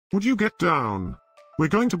Would you get down? We're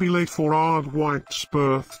going to be late for Adwait's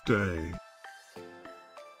birthday.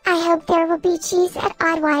 I hope there will be cheese at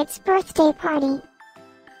Adwait's birthday party.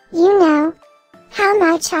 You know how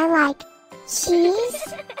much I like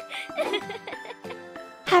cheese.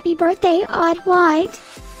 Happy birthday, Adwait!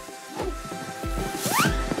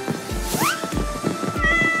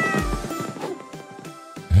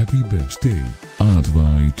 Happy birthday,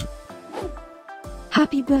 Adwait.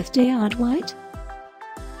 Happy birthday, Adwait!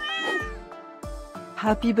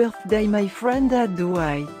 Happy birthday, my friend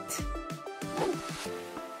Adwait.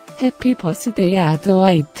 Happy birthday,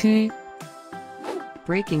 Adwait!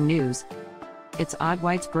 Breaking news. It's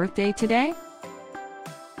Adwait's birthday today?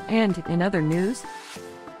 And in other news,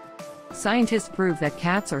 scientists prove that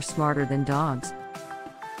cats are smarter than dogs.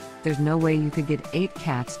 There's no way you could get 8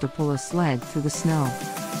 cats to pull a sled through the snow.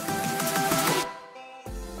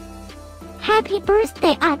 Happy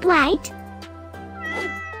birthday, Adwait!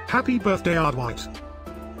 Happy birthday, Adwait.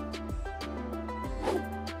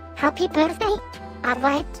 Happy birthday,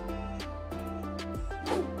 Adwait!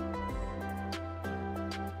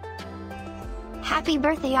 Happy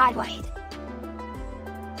birthday, Adwait!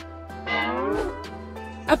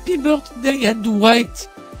 Happy birthday, Adwait!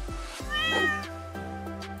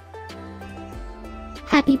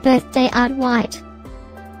 Happy birthday, Adwait!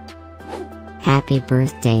 Happy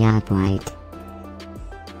birthday, Adwait!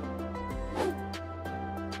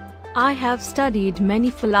 I have studied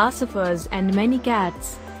many philosophers and many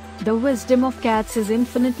cats. The wisdom of cats is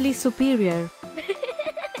infinitely superior.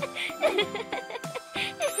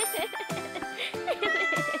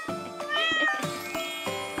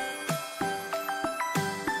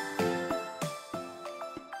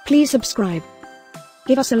 Please subscribe,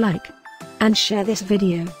 give us a like, and share this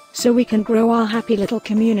video, so we can grow our happy little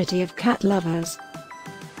community of cat lovers.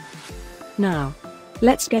 Now,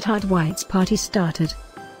 let's get Adwait's party started.